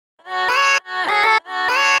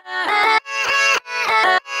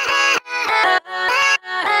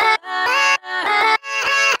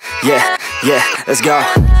yeah, let's go.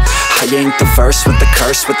 I ain't the first with the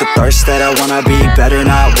curse, with the thirst that I wanna be better,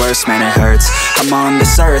 not worse, man it hurts. I'm on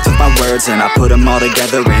this earth with my words and I put them all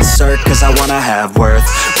together, insert, cause I wanna have worth.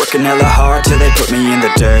 Working hella hard till they put me in the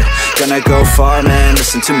dirt. Gonna go far, man,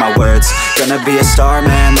 listen to my words. Gonna be a star,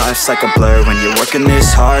 man, life's like a blur. When you're working this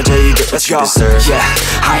hard till you get what you deserve. Yeah,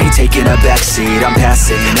 I ain't taking a backseat, I'm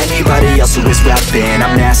passing anybody else who is rapping.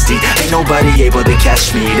 I'm nasty, ain't nobody able to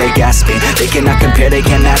catch me. They gasping, they cannot compare, they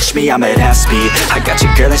can't match me. I'm at half speed, I got your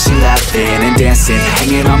girl and she laughing and dancing,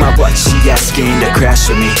 hanging on my butt, she asking to crash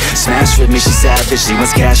with me, smash with me, she savage, she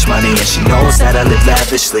wants cash money, and she knows that I live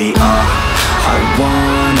lavishly. I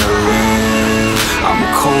wanna live, I'm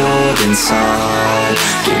cold inside,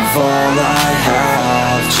 give all I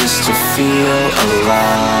have just to feel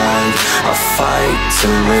alive. I fight to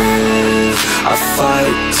live, I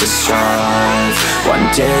fight to strive, one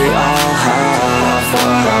day I'll have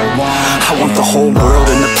what I want. I want the whole world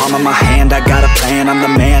in the palm of my hand, I got a plan, I'm the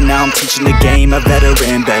man, now I'm teaching the game, a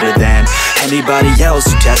veteran, better than anybody else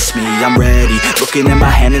who tests me. I'm ready, looking at my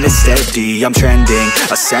hand and it's steady, I'm trending,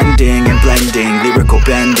 ascending and blending, lyrical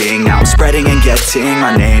bending, now I'm spreading and getting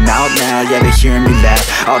my name out now, yeah they hearing me laugh,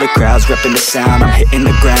 all the crowds repping the sound, I'm hitting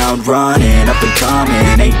the ground, running, up and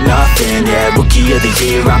coming, ain't nothing, yeah, rookie of the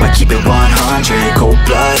year, I'ma keep it 100,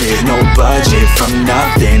 cold-blooded, no budget, from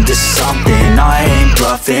nothing to something, I ain't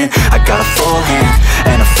bluffing, I got a full hand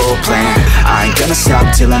and a full plan, I ain't gonna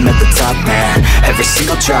stop till I'm at the top, man, every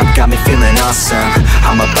single drop got me feeling awesome,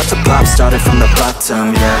 I'm about to pop, started from the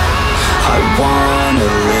bottom, yeah, I wanna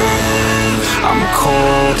live, I'm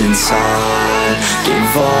cold inside,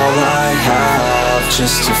 give all I have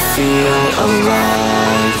just to feel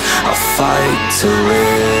alive, I fight to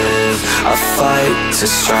live, I fight to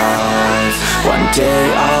strive, one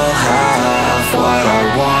day I'll have what I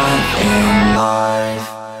want in life.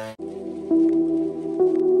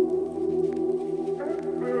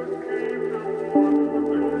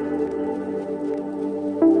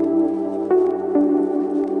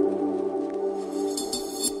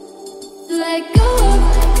 Let go.